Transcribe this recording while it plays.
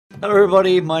Hello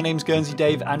everybody, my name's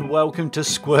Guernsey-Dave and welcome to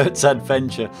Squirts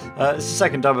Adventure. It's the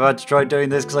second time I've had to try doing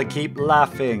this because I keep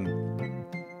laughing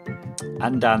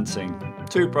and dancing.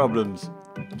 Two problems.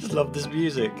 I just love this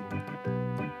music.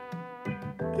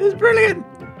 It's brilliant!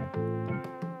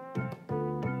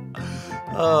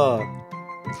 Oh.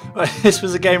 This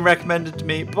was a game recommended to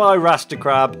me by Rasta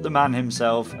Crab, the man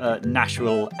himself,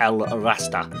 Nashville El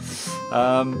Rasta.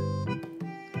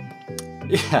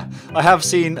 Yeah, I have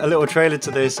seen a little trailer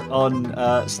to this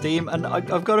on Steam, and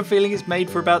I've got a feeling it's made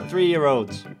for about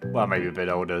 3-year-olds. Well, maybe a bit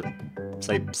older,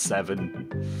 say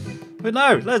 7. But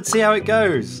no, let's see how it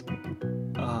goes.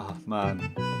 Oh,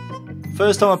 man.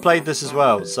 First time I played this as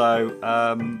well, so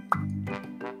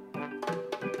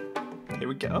here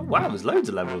we go. Oh, wow, there's loads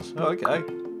of levels. Oh, okay.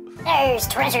 There's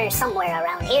treasure somewhere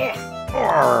around here.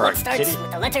 What starts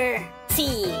with the letter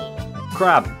C?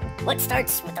 Crab. What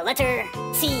starts with the letter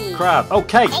C? Crab. Oh,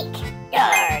 cake.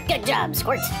 Cake. Good job,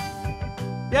 Squirt.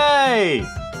 Yay!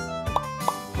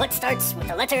 What starts with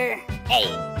the letter A?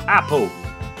 Apple.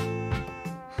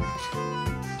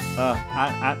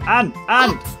 Ant.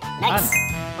 Nice.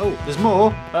 Oh, there's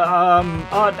more.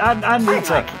 And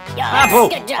Rita. Apple.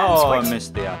 Good job, Oh, Squirt. I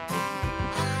missed the apple.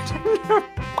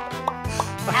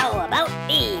 How about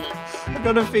B? I've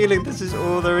got a feeling this is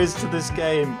all there is to this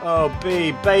game. Oh,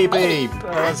 B, baby.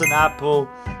 That's an apple.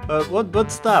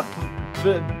 What's that?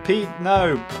 P,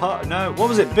 no. No. What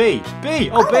was it? B. B.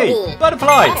 Oh, B.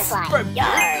 Butterfly. Good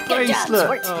job, Bracelet.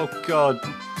 Squirt. Oh, God.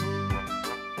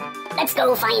 Let's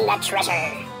go find that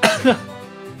treasure.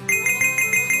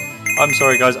 I'm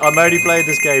sorry, guys. I'm only playing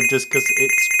this game just because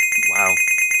it's... Wow.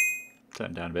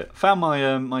 Turn it down a bit. I found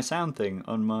my my sound thing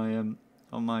on my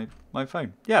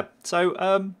phone. Yeah.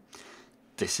 So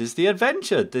this is the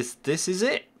adventure. This is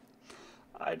it.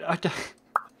 I don't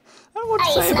know what to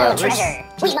say about this. Treasure.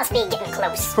 We must be getting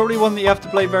close. Probably one that you have to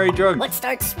play very drunk. What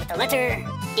starts with the letter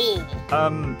D?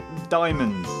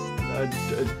 Diamonds.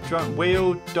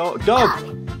 Wheel. Dog.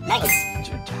 Nice.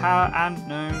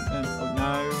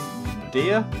 No.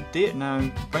 Deer.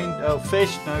 No.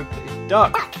 Fish. No.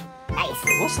 Duck. Nice.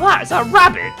 What's that? Is that a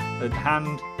rabbit? A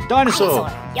hand.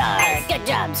 Dinosaur. Good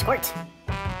job, Squirt.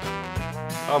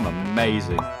 I'm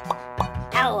amazing.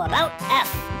 How about F?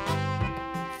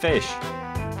 Fish.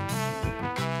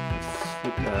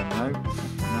 No.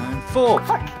 Fork.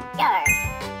 Fork.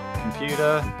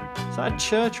 Computer. Is that a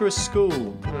church or a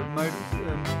school?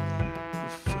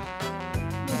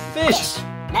 Fish.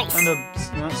 Nice.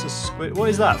 And that's a squid. What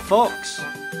is that? Fox.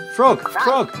 Frog.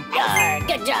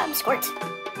 Good job, Squirt.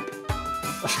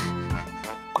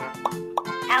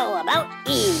 How about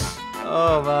E?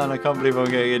 Oh man, I can't believe I'm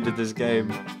getting into this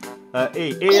game.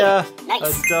 E. Ear.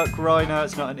 Nice. A duck. Rhino.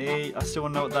 It's not an E. I still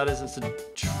want to know what that is. It's a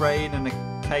train and a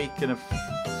cake and a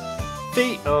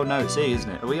feet. Oh no, it's E, isn't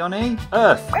it? Are we on E?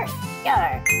 Earth.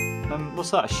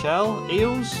 What's that? A shell?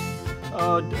 Eels?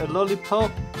 Oh, a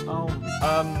lollipop. Oh,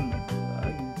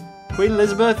 Queen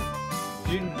Elizabeth.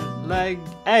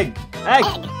 Egg.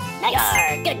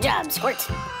 Nice. Good job, Squirt.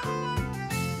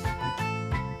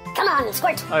 Come on,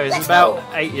 Squirt. Oh, it's about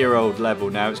 8-year-old level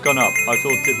now. It's gone up. I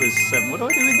thought it was 7. What do I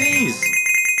do with these?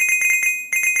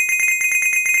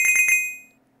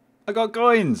 I got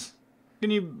coins. Can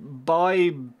you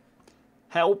buy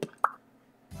help?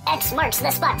 X marks the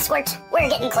spot, Squirt. We're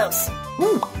getting close.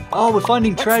 Ooh. Oh, we're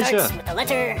finding treasure. What starts with the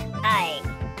letter I?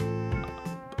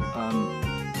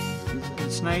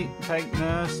 Snake, cake,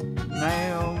 nurse,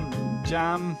 nail,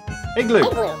 jam, igloo.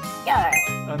 Igloo.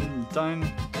 I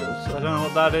don't know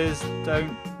what that is.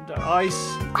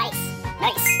 Ice. Ice.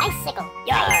 Nice. Icicle.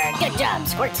 Good job,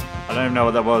 Squirt. I don't even know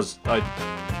what that was. I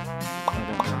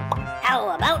don't know. How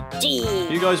about G?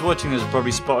 You guys watching this are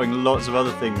probably spotting lots of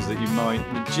other things that you might.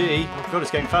 G. Oh God,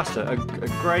 it's getting faster. A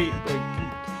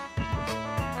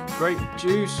grape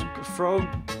juice, frog,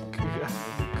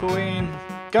 coin,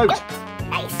 goat.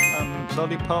 Nice.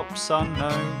 Lollipop, sun,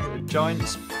 no,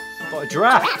 giants, a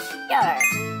giraffe.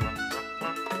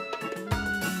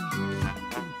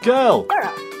 Girl.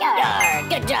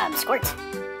 Good job, Squirt.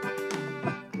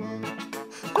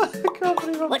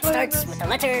 What starts with the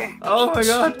letter Oh my H?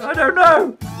 God, I don't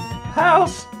know.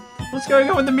 House. What's going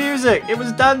on with the music? It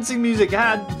was dancing music. It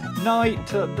had night.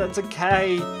 That's a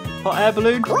K. Hot air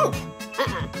balloon. Blimp.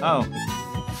 Oh,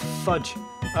 fudge.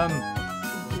 Hot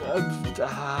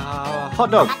dog.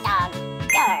 Hot dog.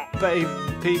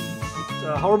 Baby.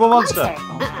 Horrible monster.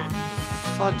 Oh,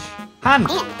 fudge. Hand.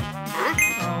 Oh.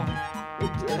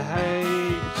 Hey.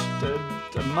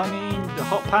 Money.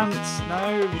 Hot pants. No.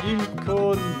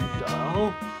 Unicorn.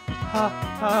 Oh.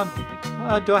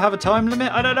 Do I have a time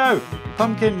limit? I don't know.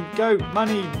 Pumpkin. Goat.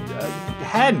 Money.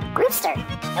 Hen. Rooster.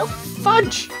 Nope.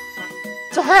 Fudge.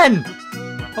 It's a hen!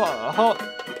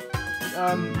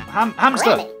 Hamster!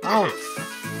 Rabbit. Oh.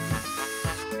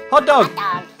 Hot dog!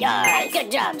 Hot dog.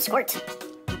 Good job, Squirt.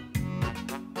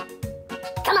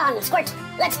 Come on, Squirt.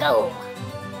 Let's go.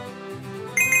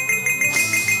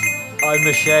 I'm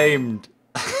ashamed.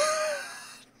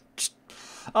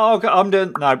 Oh, God, I'm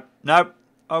doing... No.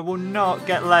 I will not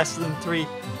get less than 3.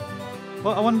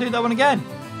 What? I want to do that one again.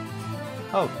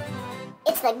 Oh.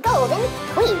 It's the Golden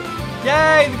Queen.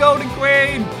 Yay, the Golden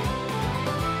Queen!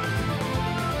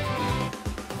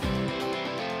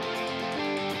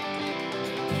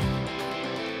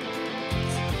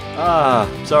 Ah,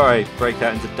 sorry. Break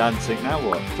out into dancing. Now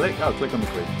what? Click? Oh, click on the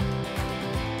queen.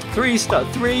 3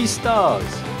 stars.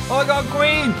 Oh, I got a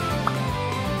queen!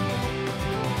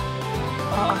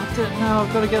 Oh, no,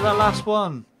 I've got to get that last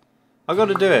one. I've got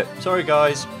to do it. Sorry,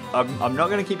 guys. I'm not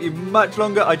going to keep you much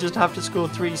longer. I just have to score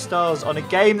 3 stars on a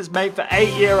game that's made for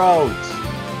 8-year-olds.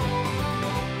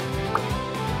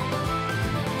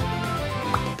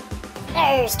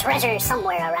 There's treasure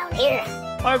somewhere around here.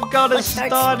 I've got to What starts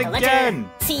start with the again.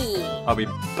 letter C. I'll be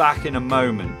back in a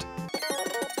moment.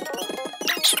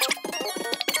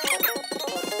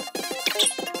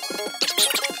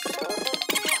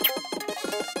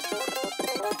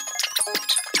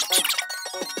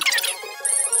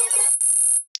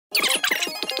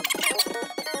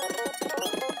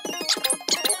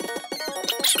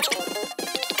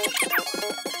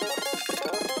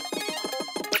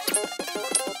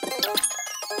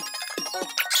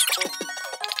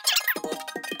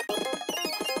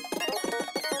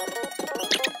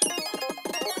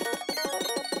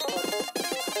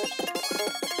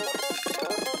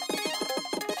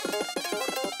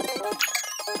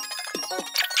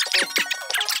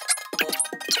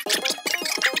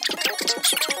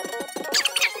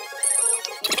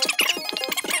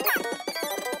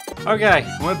 Okay,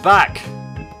 we're back.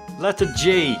 Letter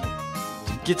G.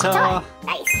 Guitar.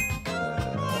 Nice.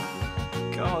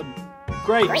 God.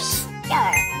 Grapes.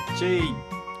 G.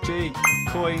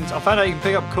 Coins. I found out you can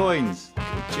pick up coins.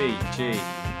 G.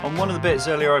 On one of the bits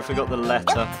earlier, I forgot the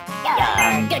letter.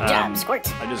 And, Good job, Squirt.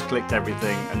 I just clicked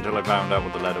everything until I found out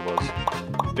what the letter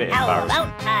was. Bit How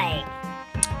embarrassing. about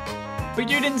I? But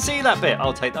you didn't see that bit.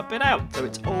 I'll take that bit out. So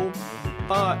it's all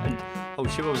fine. Oh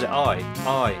shit, what was it?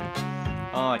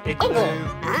 Igloo.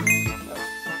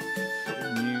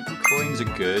 New coins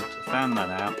are good. Found that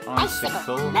out.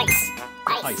 Icicle. Nice.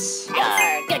 Ice.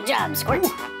 Good job, Squirt.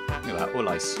 Look at that, all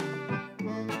ice.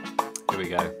 Here we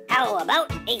go. How about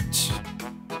H?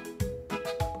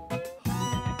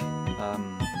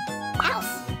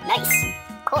 House. Nice.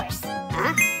 Horse.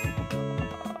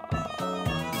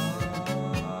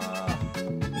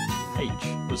 H.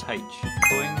 Was H.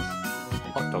 Coins.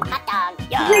 Hot dog. Hot dog.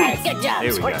 Good job,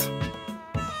 Here we Squirt. go.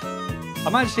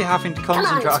 I'm actually having to on,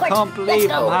 concentrate. I Squirt. can't believe Let's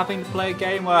go. I'm having to play a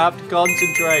game where I have to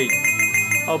concentrate.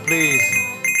 Oh, please.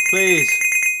 Please.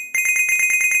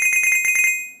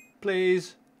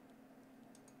 Please.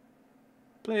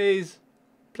 Please.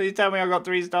 Please tell me I got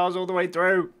 3 stars all the way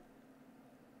through.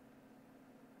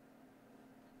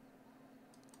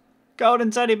 Golden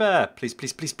teddy bear. Please,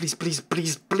 please, please, please, please,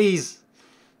 please, please.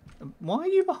 Why are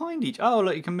you behind each? Oh,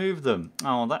 look, you can move them.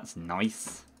 Oh, that's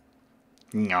nice.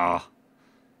 Nah.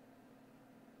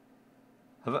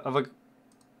 Have I...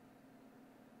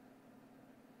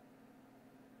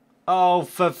 Oh,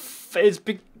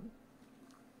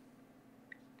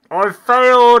 I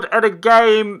failed at a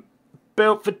game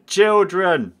built for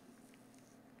children.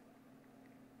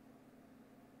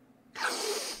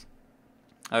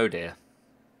 Oh dear.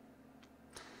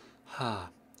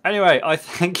 Anyway, I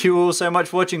thank you all so much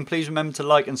for watching. Please remember to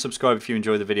like and subscribe if you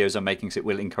enjoy the videos I'm making, because it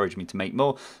will encourage me to make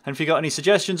more. And if you got any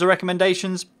suggestions or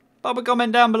recommendations, pop a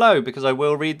comment down below, because I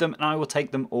will read them and I will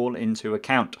take them all into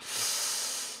account.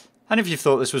 And if you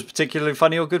thought this was particularly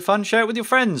funny or good fun, share it with your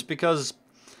friends, because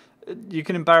you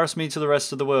can embarrass me to the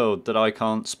rest of the world that I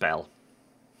can't spell.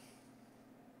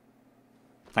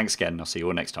 Thanks again. I'll see you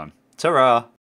all next time. Ta-ra!